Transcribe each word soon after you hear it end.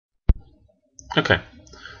Okay,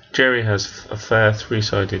 Jerry has a fair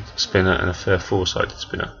 3-sided spinner and a fair 4-sided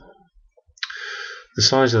spinner. The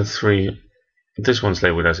size of the three, this one's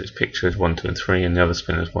labelled as it's pictured 1, 2, and 3, and the other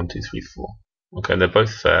spinner is 1, 2, 3, 4. Okay, they're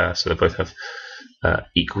both fair, so they both have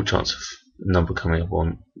equal chance of number coming up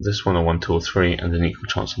on this one, a 1, 2, or 3, and an equal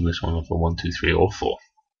chance on this one of a 1, 2, 3, or 4.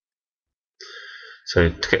 So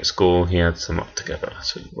to get a score, he adds them up together.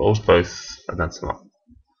 So he rolls both and adds them up.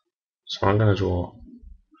 So I'm going to draw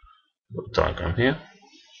a diagram here,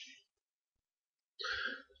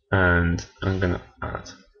 and I'm going to add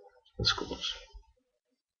the scores.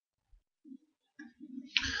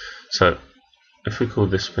 So if we call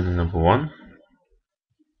this spinner number 1,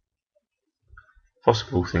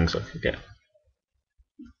 possible things I could get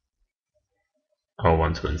are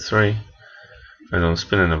 1, 2, and 3, and on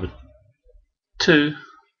spinner number 2,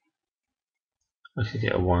 I could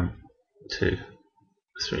get a 1, 2,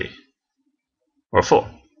 3, or a 4.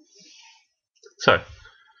 So,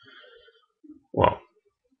 well,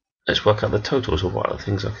 let's work out the totals of what other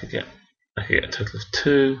things I could get. I could get a total of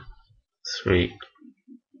 2, 3,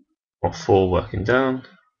 or 4 working down.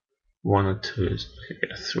 1 or 2 is I could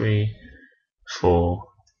get a 3, 4,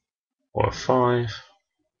 or a 5.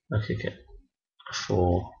 I could get a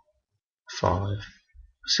 4, 5,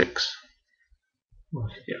 6. Or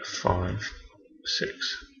I could get a 5,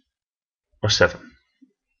 6, or 7.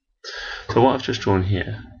 So what I've just drawn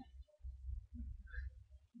here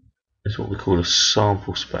is what we call a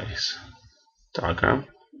sample space diagram,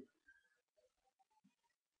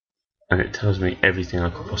 and it tells me everything I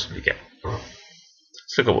could possibly get.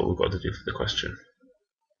 Let's look at what we've got to do for the question.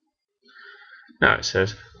 Now it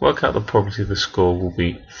says, work out the probability the score will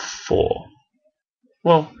be 4.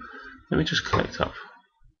 Well, let me just collect up.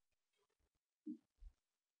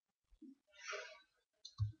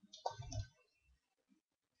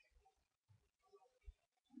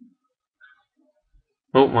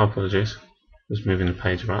 Oh, my apologies. Just moving the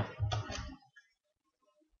page about.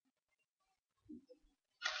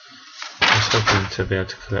 I was hoping to be able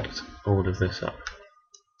to collect all of this up.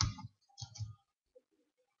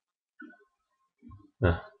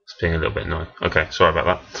 It's being a little bit annoying. Okay, sorry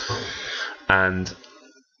about that. And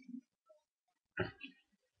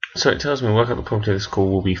so it tells me work out the probability the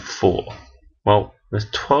score will be 4. Well, there's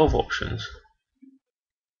 12 options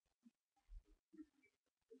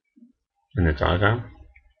in the diagram.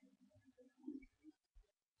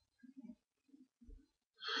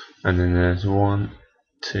 And then there's 1,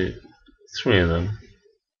 2, 3 of them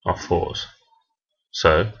are 4s.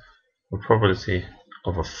 So the probability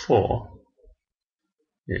of a 4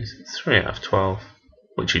 is 3 out of 12,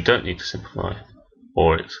 which you don't need to simplify,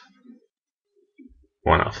 or it's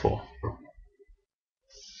 1 out of 4. Look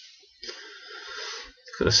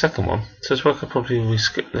at the second one. It says work out probability we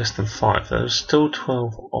skip less than 5. There's still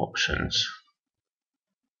 12 options.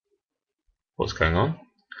 What's going on?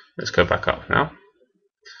 Let's go back up now.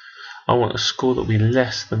 I want a score that will be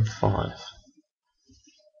less than 5.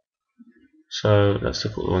 So let's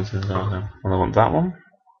look at the ones in the diagram. And I want that one,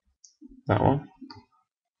 that one,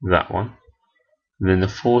 that one, and then the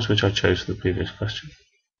 4s which I chose for the previous question.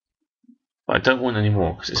 But I don't want any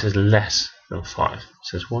more because it says less than 5. It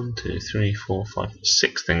says 1, 2, 3, 4, 5,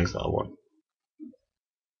 6 things that I want.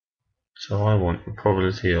 So I want the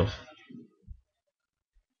probability of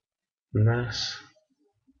less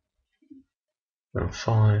than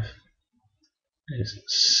 5 is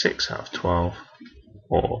 6 out of 12,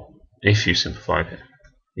 or if you simplified it,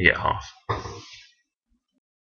 you get half.